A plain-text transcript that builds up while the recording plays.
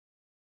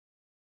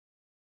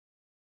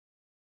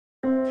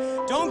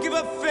Don't give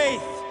up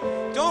faith.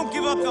 Don't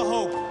give up the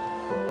hope.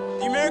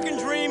 The American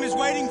dream is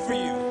waiting for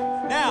you.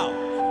 Now.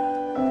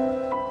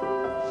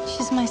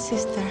 She's my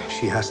sister.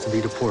 She has to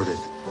be deported.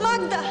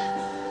 Magda,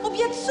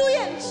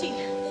 obiecuję ci.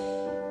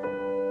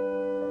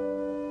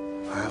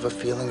 I have a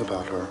feeling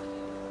about her.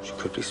 She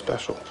could be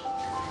special.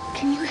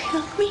 Can you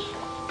help me,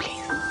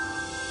 please?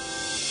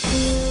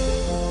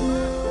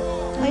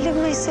 I leave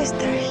my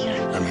sister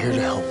here. I'm here to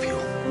help you.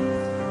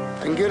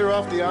 I can get her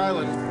off the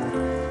island.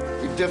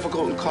 It'll be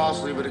difficult and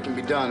costly, but it can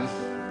be done.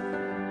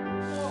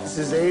 This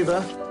is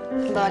Ava.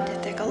 But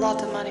it'd take a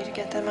lot of money to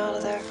get them out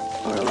of there.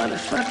 Or a lot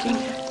of fucking.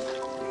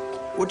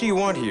 What do you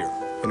want here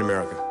in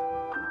America?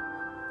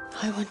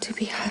 I want to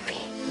be happy.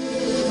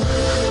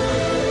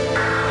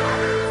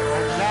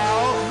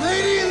 Now,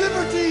 Lady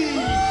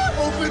Liberty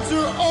opens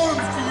her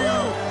arms to you.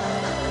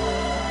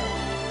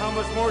 How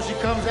much more she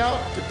comes out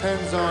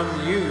depends on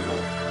you.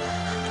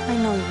 I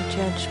know you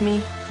judge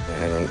me.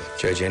 I don't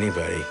judge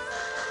anybody.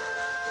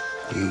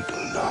 You do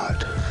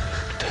not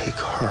take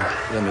her.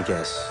 Let me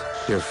guess.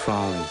 You're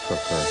falling for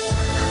her.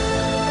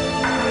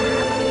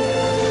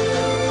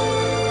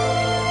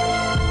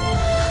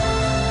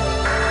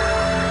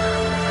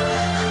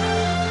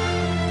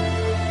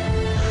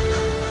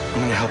 I'm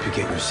gonna help you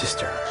get your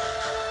sister.